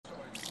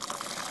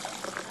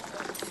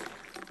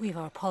We've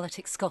our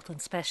Politics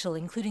Scotland special,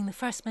 including the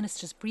First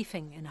Minister's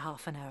briefing in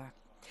half an hour.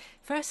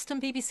 First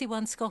on BBC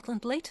One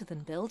Scotland, later than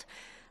billed,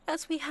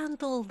 as we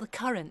handle the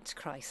current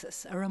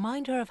crisis, a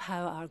reminder of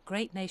how our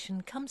great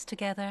nation comes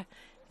together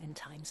in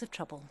times of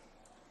trouble.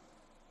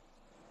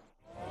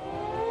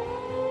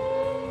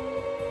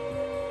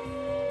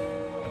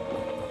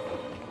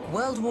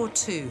 World War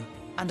II,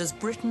 and as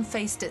Britain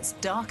faced its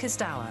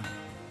darkest hour,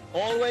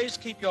 always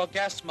keep your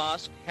gas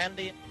mask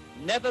handy,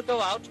 never go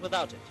out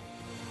without it.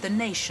 the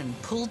nation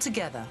pulled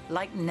together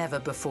like never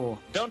before.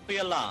 Don't be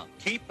alarmed,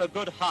 keep a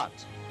good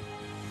heart.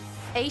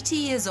 80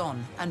 years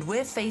on, and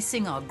we're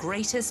facing our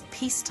greatest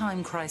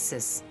peacetime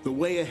crisis. The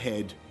way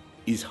ahead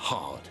is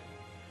hard,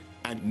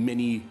 and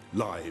many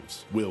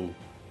lives will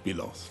be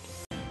lost.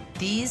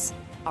 These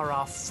are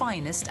our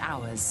finest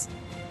hours.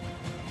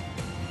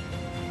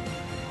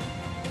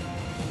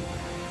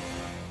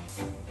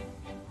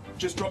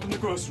 Just dropping the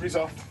groceries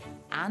off.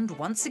 And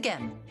once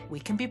again, we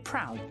can be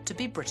proud to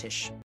be British.